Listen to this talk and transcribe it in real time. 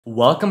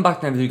Welcome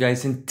back to another video,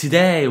 guys, and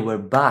today we're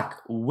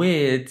back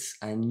with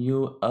a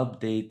new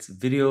update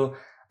video.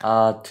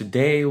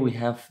 Today we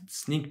have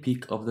sneak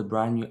peek of the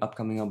brand new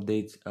upcoming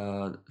update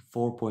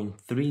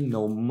 4.3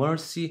 No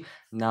Mercy.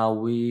 Now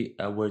we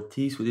were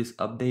teased with this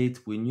update.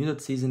 We knew that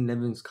season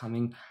 11 is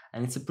coming,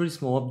 and it's a pretty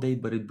small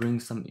update, but it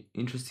brings some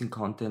interesting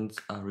content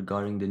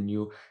regarding the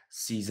new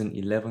season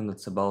 11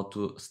 that's about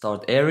to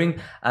start airing.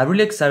 I'm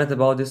really excited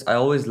about this. I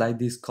always like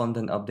these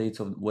content updates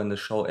of when the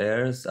show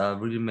airs.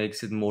 Really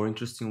makes it more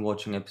interesting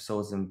watching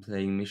episodes and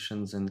playing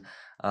missions and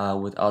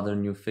with other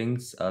new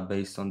things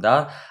based on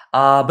that.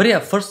 But yeah,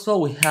 first of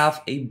all, we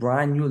have a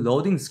brand new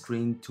loading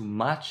screen to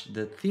match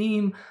the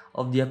theme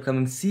of the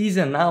upcoming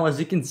season. Now, as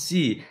you can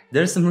see,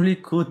 there's some really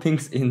cool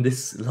things in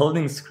this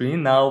loading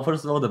screen. Now,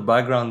 first of all, the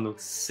background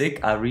looks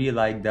sick. I really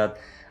like that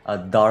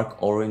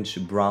dark orange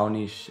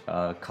brownish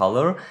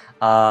color.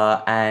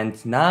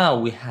 And now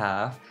we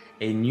have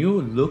a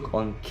new look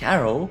on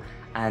Carol,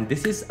 and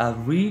this is a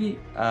really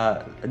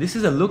this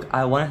is a look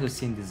I wanted to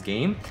see in this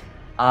game.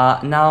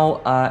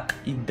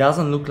 It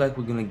doesn't look like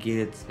we're gonna get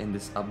it in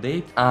this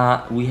update.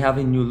 We have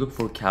a new look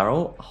for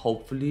Carol.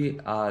 Hopefully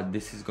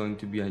this is going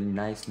to be a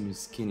nice new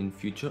skin in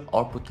future,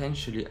 or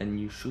potentially a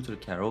new shooter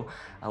Carol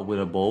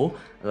with a bow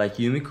like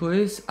Yumiko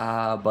is,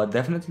 but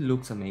definitely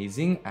looks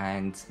amazing.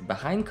 And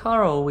behind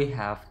Carol we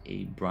have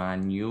a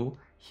brand new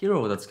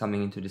hero that's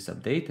coming into this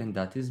update, and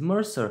that is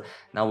Mercer.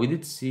 Now, we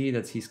did see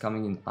that he's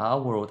coming in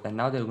our world, and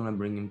now they're gonna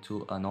bring him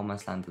to No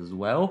Man's Land as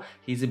well.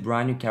 He's a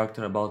brand new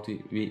character about to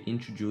be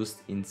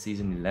introduced in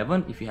season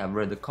 11. If you have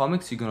read the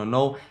comics, you're gonna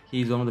know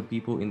he's one of the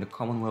people in the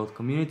Commonwealth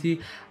community,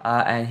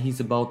 and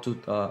he's about to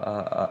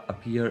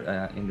appear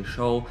in the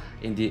show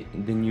in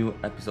the new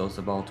episodes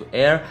about to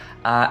air,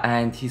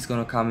 and he's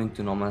gonna come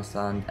into No Man's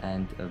Land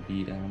and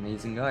be an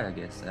amazing guy, I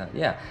guess.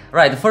 Yeah,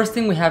 right. The first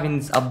thing we have in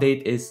this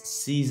update is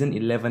season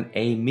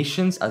 11A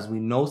missions. As we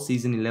know,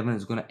 season 11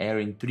 is going to air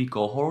in 3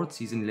 cohorts: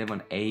 season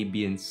 11A,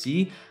 B, and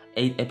C.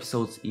 8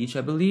 episodes each,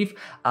 I believe,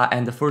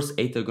 and the first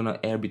 8 are gonna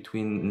air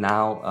between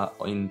now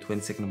in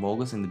 22nd of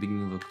August and the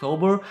beginning of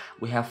October.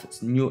 We have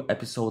new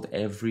episode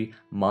every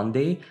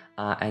Monday,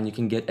 and you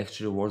can get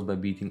extra rewards by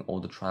beating all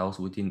the trials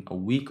within a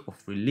week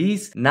of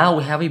release. Now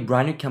we have a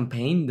brand new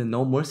campaign, the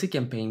No Mercy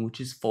campaign,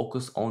 which is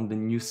focused on the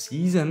new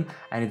season,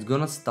 and it's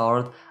gonna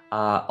start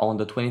on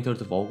the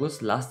 23rd of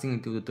August, lasting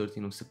until the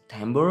 13th of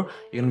September.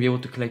 You're gonna be able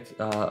to collect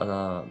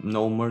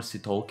No Mercy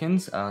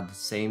tokens the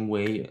same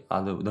way,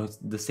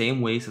 the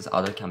same ways as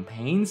other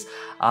campaigns.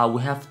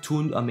 We have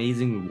 2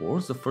 amazing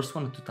rewards. The first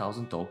one,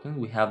 2,000 tokens.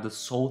 We have the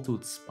Soul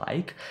Tooth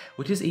Spike,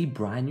 which is a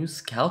brand new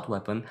scout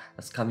weapon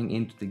that's coming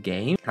into the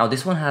game. Now,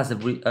 this one has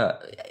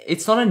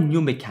it's not a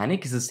new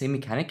mechanic. It's the same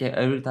mechanic.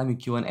 Every time you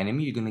kill an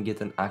enemy, you're gonna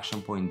get an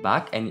action point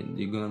back, and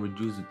you're gonna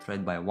reduce the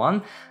threat by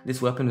 1.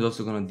 This weapon is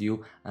also gonna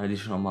deal an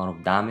additional amount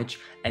of damage,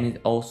 and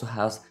it also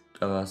has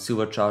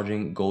silver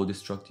charging, gold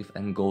destructive,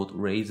 and gold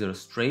razor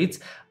straights.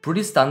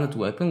 Pretty standard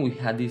weapon. We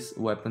had these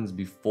weapons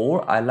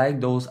before. I like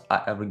those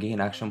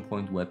regain action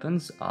point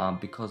weapons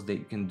because they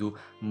can do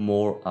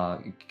more,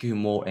 kill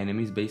more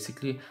enemies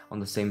basically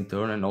on the same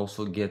turn, and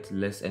also get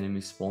less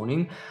enemies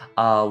spawning,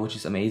 which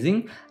is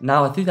amazing.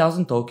 Now, at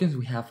 3,000 tokens,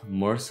 we have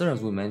Mercer.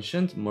 As we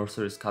mentioned,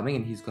 Mercer is coming,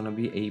 and he's gonna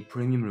be a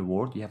premium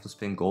reward. You have to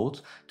spend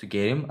gold to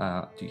get him.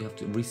 You have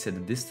to reset the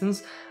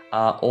distance,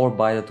 or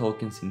buy the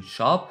tokens in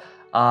shop,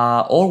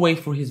 or wait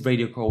for his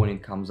radio call when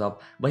it comes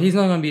up. But he's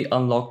not going to be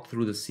unlocked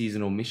through the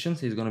seasonal missions.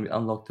 He's going to be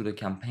unlocked through the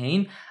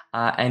campaign,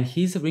 and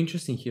he's an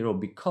interesting hero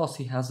because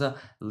he has a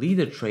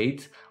leader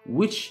trait,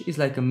 which is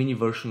like a mini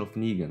version of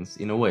Negan's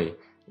in a way.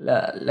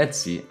 Let's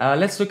see.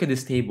 Let's look at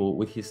this table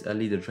with his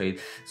leader trait.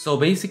 So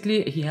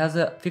basically, he has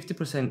a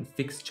 50%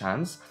 fixed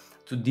chance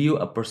to deal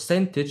a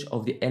percentage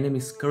of the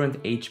enemy's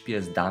current HP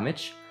as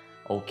damage.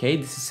 Okay,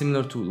 this is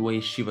similar to the way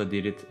Shiva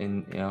did it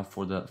in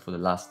for the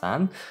last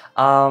stand,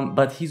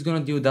 but he's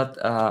gonna do that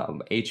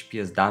HP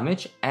as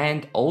damage,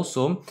 and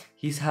also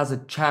he has a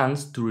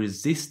chance to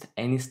resist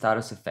any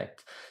status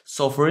effect.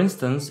 So, for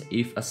instance,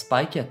 if a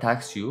spiky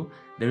attacks you,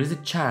 there is a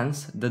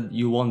chance that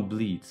you won't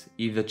bleed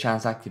if the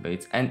chance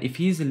activates. And if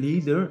he's a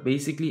leader,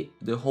 basically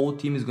the whole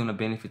team is going to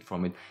benefit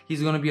from it.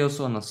 He's going to be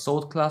also an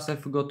assault class, I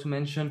forgot to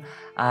mention.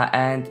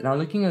 And now,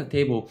 looking at the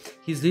table,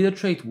 his leader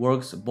trait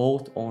works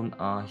both on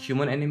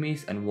human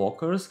enemies and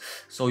walkers.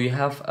 So you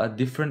have a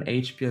different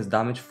HP as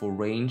damage for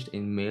ranged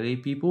and melee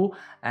people.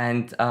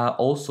 And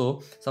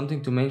also,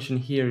 something to mention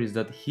here is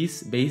that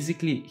his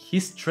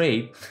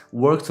trait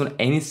works on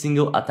any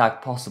single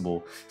attack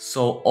possible.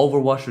 So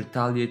Overwatch,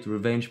 Retaliate,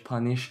 Revenge,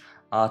 Punish,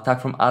 attack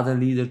from other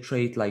leader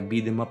trait like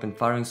Beat 'em Up and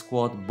Firing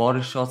Squad,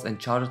 body shots, and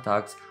charge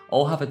attacks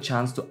all have a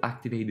chance to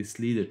activate this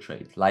leader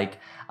trait. Like,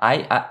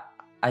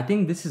 I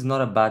think this is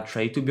not a bad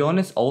trait, to be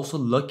honest. Also,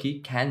 Lucky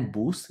can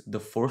boost the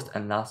first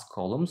and last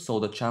column, so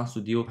the chance to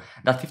deal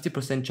that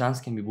 50% chance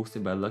can be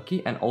boosted by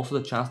Lucky, and also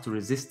the chance to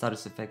resist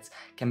status effects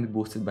can be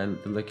boosted by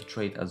the Lucky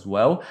trait as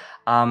well.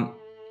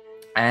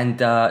 And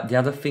the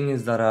other thing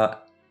is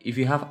that if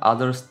you have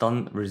other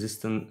stun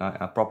resistant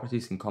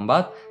properties in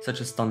combat, such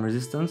as stun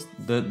resistance,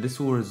 this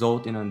will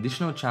result in an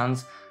additional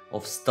chance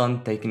of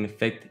stun taking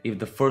effect if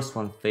the first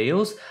one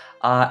fails.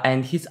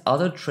 And his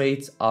other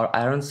traits are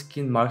Iron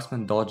Skin,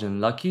 Marksman, Dodge,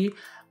 and Lucky.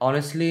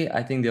 Honestly,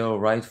 I think they're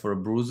alright for a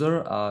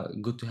bruiser.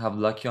 Good to have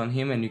Lucky on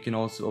him, and you can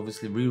also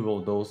obviously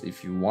reroll those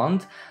if you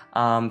want.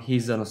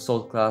 He's an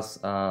assault class,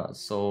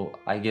 so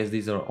I guess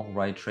these are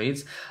alright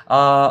traits.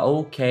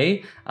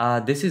 Okay,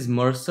 this is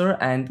Mercer,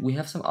 and we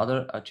have some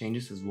other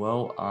changes as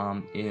well,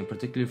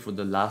 particularly for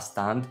the last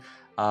stand.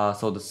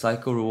 So the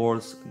cycle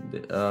rewards,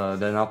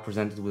 they're now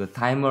presented with a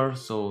timer.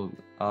 So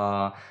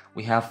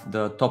we have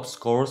the top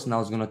scores.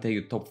 Now it's gonna take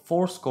the top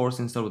 4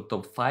 scores instead of the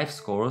top 5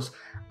 scores.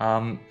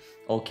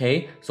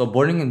 Okay, so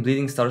burning and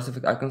bleeding status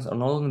effect icons are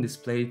no longer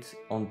displayed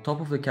on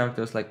top of the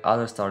characters like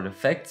other starter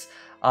effects.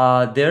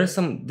 There are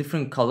some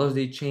different colors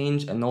they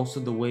change, and also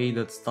the way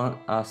that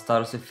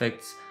status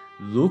effects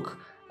look.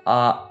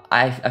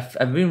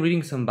 I've been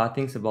reading some bad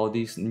things about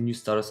these new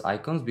status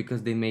icons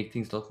because they make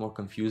things a lot more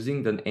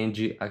confusing than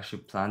NG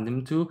actually planned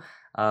them to.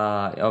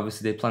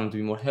 Obviously they plan to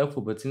be more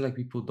helpful, but it seems like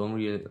people don't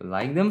really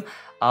like them.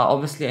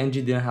 Obviously NG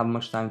didn't have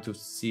much time to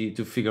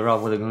figure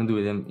out what they're gonna do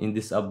with them in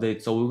this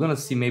update, so we're gonna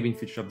see maybe in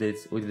future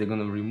updates whether they're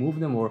gonna remove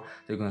them or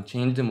they're gonna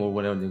change them or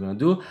whatever they're gonna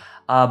do.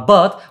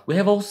 But we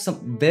have also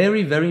some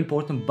very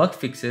important bug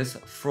fixes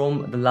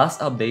from the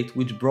last update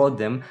which brought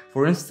them.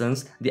 For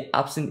instance, the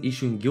absent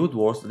issue in Guild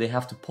Wars, they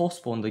have to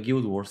postpone the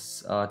Guild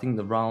Wars, I think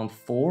the round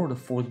 4, the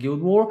 4th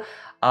Guild War.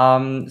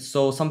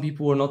 So some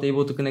people were not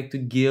able to connect to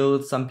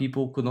guilds, some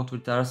people could not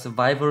retire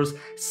survivors.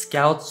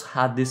 Scouts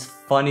had this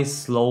funny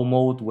slow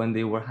mode when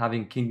they were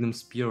having Kingdom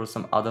Spear or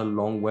some other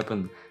long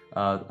weapons.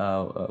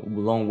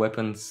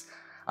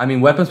 I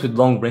mean weapons with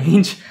long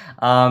range.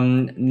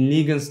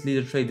 Negan's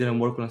leader trait didn't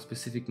work on a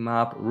specific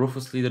map.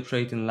 Rufus' leader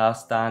trait in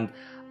Last Stand.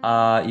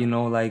 You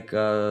know, like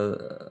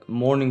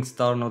Morning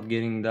Star not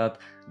getting that.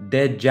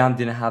 Dead Jam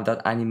didn't have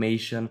that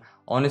animation.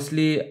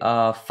 Honestly,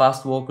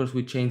 fast walkers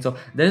with chainsaw.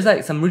 There's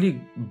like some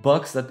really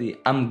bugs that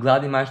I'm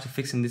glad they managed to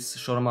fix in this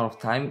short amount of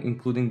time,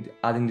 including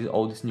adding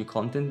all this new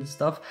content and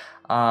stuff.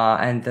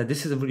 And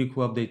this is a really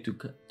cool update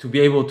to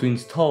be able to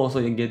install, so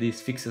you can get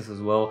these fixes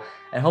as well.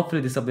 And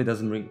hopefully this update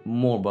doesn't bring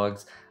more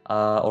bugs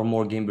or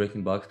more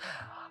game-breaking bugs.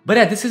 But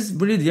yeah, this is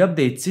really the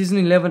update. Season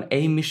 11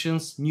 A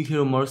missions, new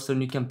Hero Mercer,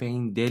 new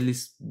campaign,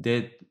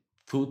 Dead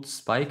Food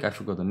Spike, I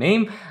forgot the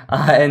name,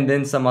 and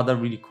then some other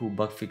really cool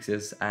bug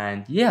fixes.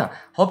 And yeah,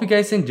 hope you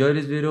guys enjoyed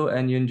this video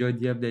and you enjoyed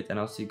the update, and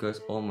I'll see you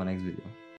guys all in my next video.